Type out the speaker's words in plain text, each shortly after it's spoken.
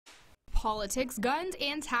Politics, guns,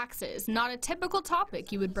 and taxes. Not a typical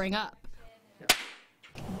topic you would bring up.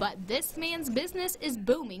 But this man's business is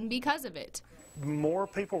booming because of it. More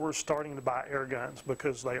people were starting to buy air guns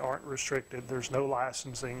because they aren't restricted. There's no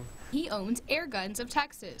licensing. He owns Airguns of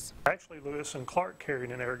Texas. Actually, Lewis and Clark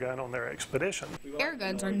carried an air gun on their expedition.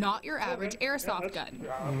 Airguns are not your average airsoft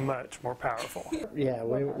gun. Much more powerful. Yeah,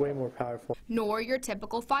 way more powerful. Nor your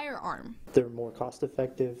typical firearm. They're more cost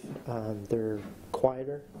effective, they're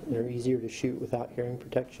quieter, they're easier to shoot without hearing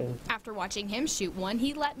protection. After watching him shoot one,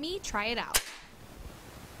 he let me try it out.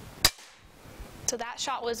 So that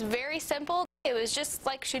shot was very simple. It was just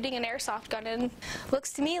like shooting an airsoft gun, and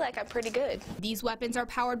looks to me like I'm pretty good. These weapons are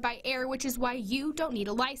powered by air, which is why you don't need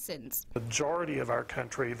a license. The majority of our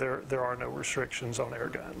country, there are no restrictions on air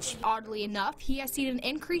guns. Oddly enough, he has seen an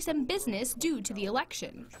increase in business due to the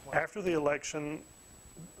election. After the election,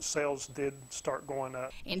 sales did start going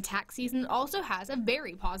up. And tax season also has a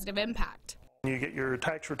very positive impact. You get your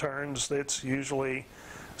tax returns, that's usually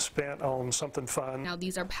spent on something fun. Now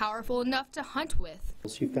these are powerful enough to hunt with.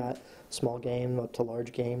 So you've got small game up to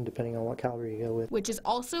large game, depending on what caliber you go with. Which is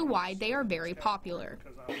also why they are very popular.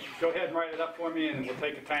 Go ahead and write it up for me, and we'll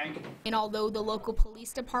take a tank. And although the local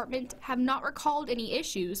police department have not recalled any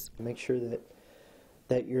issues, make sure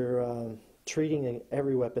that you're treating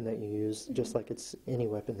every weapon that you use just like it's any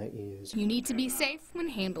weapon that you use. You need to be safe when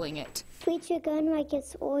handling it. Treat your gun like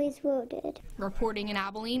it's always loaded. Reporting in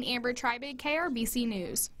Abilene, Amber Tribig, KRBC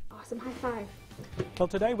News. Awesome, high five. Well,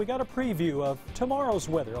 today we got a preview of tomorrow's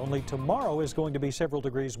weather. Only tomorrow is going to be several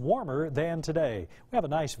degrees warmer than today. We have a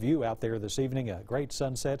nice view out there this evening, a great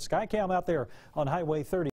sunset. Skycam out there on Highway 30.